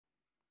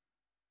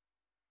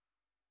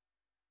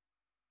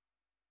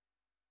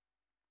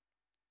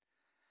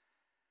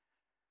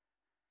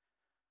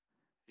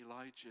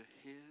Elijah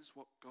hears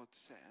what God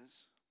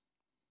says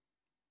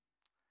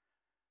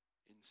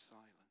in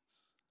silence.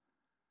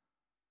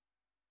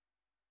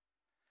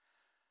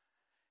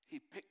 He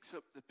picks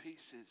up the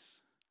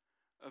pieces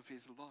of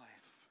his life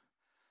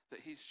that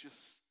he's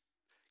just,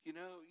 you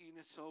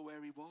saw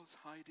where he was,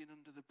 hiding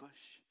under the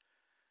bush.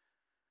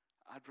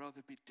 I'd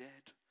rather be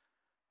dead.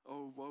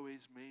 Oh, woe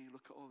is me.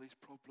 Look at all these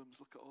problems.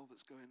 Look at all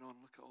that's going on.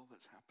 Look at all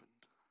that's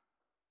happened.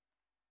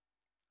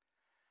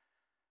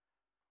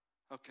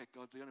 Okay,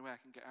 God, the only way I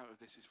can get out of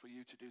this is for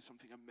you to do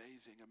something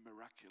amazing and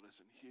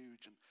miraculous and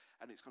huge,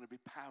 and it's going to be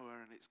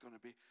power, and it's going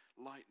to be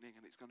lightning,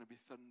 and it's going to be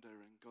thunder,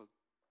 and God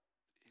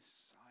is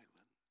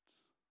silent.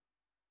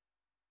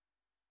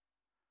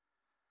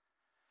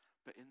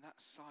 But in that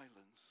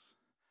silence,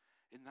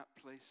 in that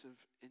place of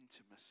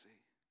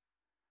intimacy,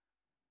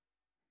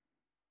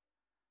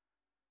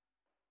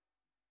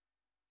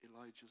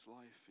 Elijah's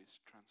life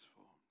is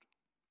transformed.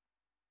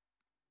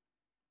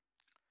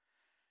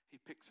 He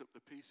picks up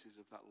the pieces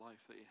of that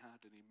life that he had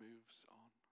and he moves on.